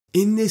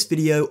In this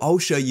video, I'll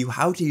show you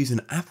how to use an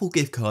Apple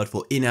gift card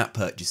for in-app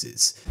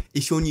purchases.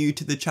 If you're new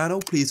to the channel,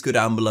 please go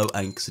down below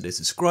and consider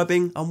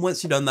subscribing. And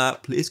once you've done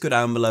that, please go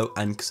down below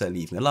and consider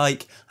leaving a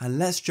like. And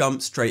let's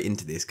jump straight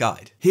into this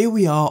guide. Here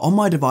we are on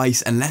my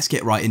device and let's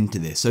get right into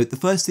this. So the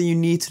first thing you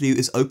need to do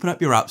is open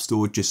up your app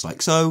store just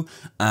like so.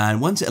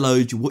 And once it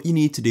loads, what you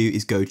need to do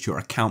is go to your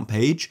account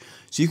page.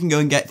 So you can go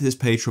and get to this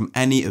page from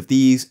any of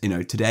these,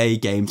 Today,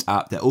 Games,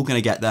 App, they're all going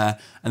to get there.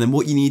 And then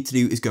what you need to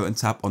do is go and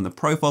tap on the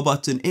profile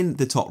button in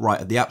the top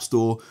right of the App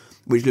Store,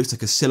 which looks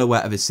like a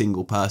silhouette of a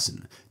single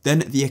person.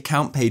 Then the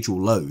account page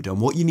will load, and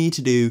what you need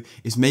to do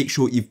is make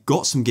sure you've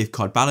got some gift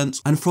card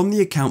balance. And from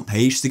the account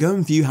page, to go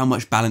and view how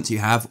much balance you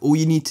have, all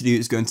you need to do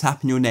is go and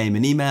tap in your name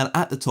and email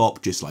at the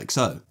top, just like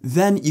so.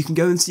 Then you can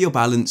go and see your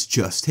balance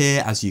just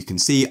here. As you can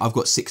see, I've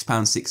got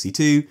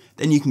 £6.62,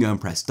 then you can go and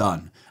press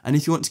done. And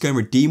if you want to go and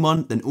redeem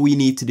one, then all you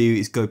need to do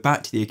is go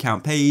back to the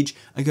account page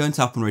and go and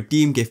tap on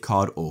redeem gift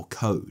card or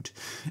code.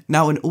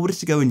 Now, in order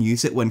to go and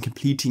use it when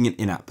completing an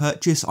in-app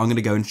purchase, I'm going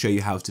to go and show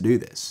you how to do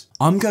this.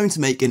 I'm going to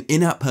make an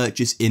in-app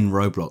purchase in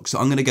Roblox. So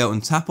I'm going to go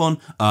and tap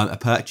on a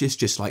purchase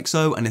just like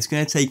so, and it's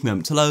going to take a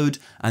moment to load,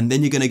 and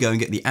then you're going to go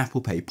and get the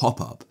Apple Pay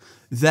pop-up.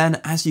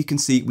 Then, as you can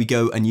see, we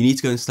go and you need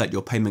to go and select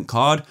your payment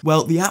card.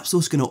 Well, the App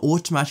Store is going to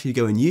automatically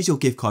go and use your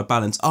gift card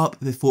balance up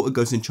before it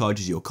goes and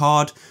charges your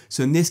card.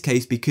 So in this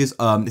case, because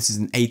this is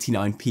an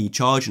 89p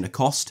charge and a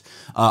cost,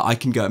 I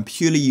can go and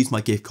purely use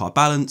my gift card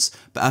balance.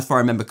 But if I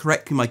remember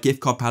correctly, my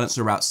gift card balance is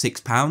about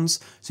 £6.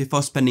 So if I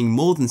was spending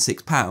more than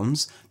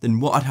 £6,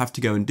 then what I'd have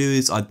to go and do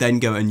is I'd then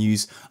go and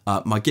use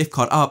my gift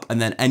card up, and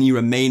then any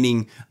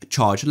remaining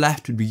charge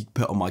left would be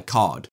put on my card.